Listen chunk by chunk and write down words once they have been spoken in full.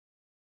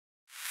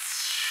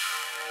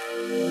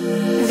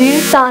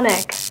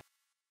ViewSonic.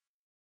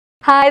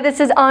 Hi, this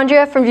is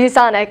Andrea from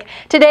ViewSonic.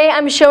 Today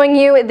I'm showing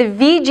you the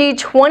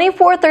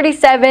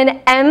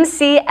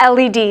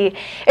VG2437mc-LED.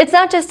 It's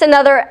not just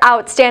another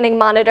outstanding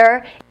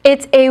monitor,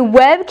 it's a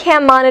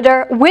webcam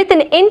monitor with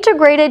an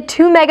integrated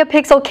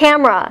 2-megapixel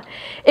camera.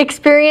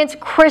 Experience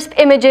crisp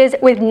images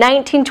with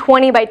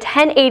 1920 by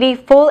 1080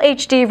 Full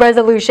HD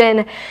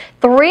resolution,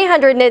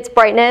 300 nits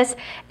brightness,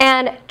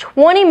 and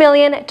 20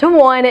 million to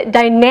 1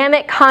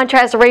 dynamic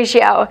contrast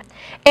ratio.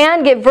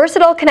 And get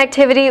versatile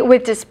connectivity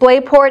with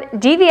DisplayPort,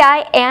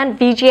 DVI, and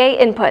VGA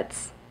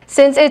inputs.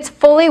 Since it's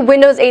fully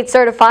Windows 8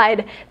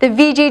 certified, the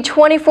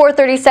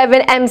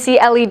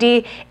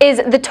VG2437mc-LED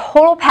is the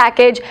total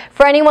package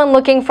for anyone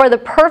looking for the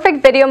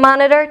perfect video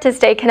monitor to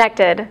stay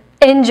connected.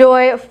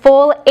 Enjoy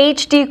full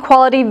HD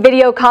quality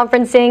video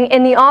conferencing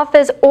in the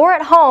office or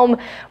at home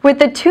with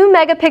the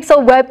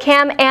 2-megapixel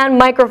webcam and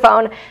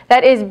microphone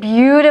that is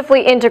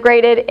beautifully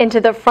integrated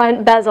into the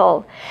front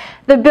bezel.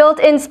 The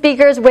built-in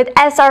speakers with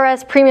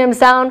SRS premium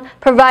sound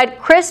provide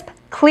crisp,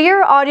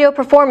 clear audio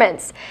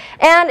performance,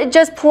 and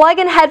just plug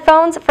in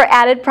headphones for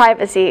added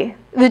privacy.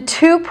 The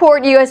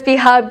 2-port USB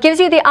hub gives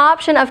you the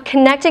option of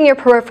connecting your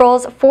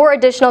peripherals for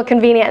additional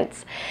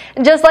convenience.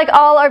 Just like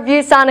all our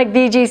ViewSonic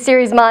VG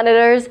series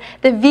monitors,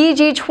 the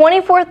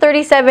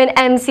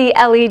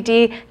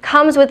VG2437mc-LED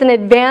comes with an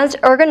advanced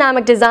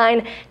ergonomic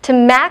design to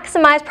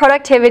maximize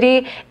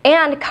productivity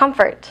and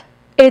comfort.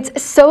 It's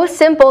so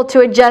simple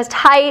to adjust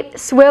height,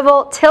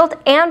 swivel, tilt,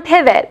 and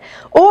pivot,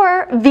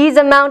 or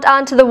Visa mount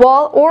onto the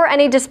wall or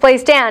any display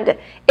stand.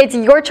 It's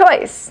your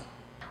choice.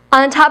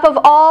 On top of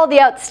all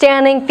the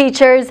outstanding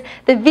features,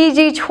 the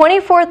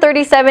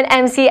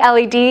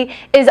VG2437mc-LED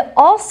is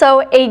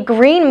also a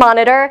green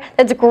monitor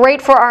that's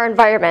great for our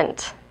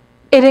environment.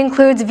 It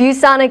includes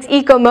ViewSonic's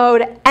Eco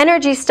Mode,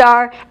 Energy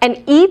Star,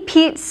 and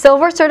EP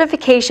Silver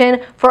certification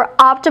for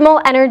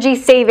optimal energy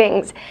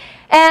savings,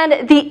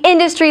 and the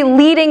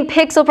industry-leading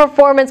pixel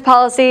performance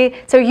policy,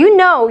 so you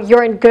know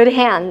you're in good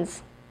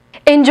hands.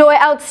 Enjoy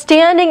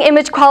outstanding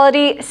image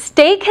quality,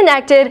 stay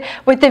connected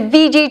with the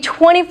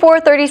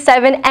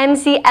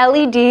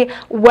VG2437mc-LED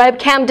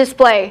webcam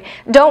display.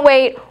 Don't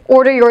wait,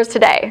 order yours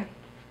today.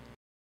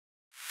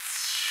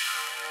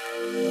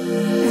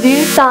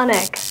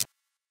 ViewSonic.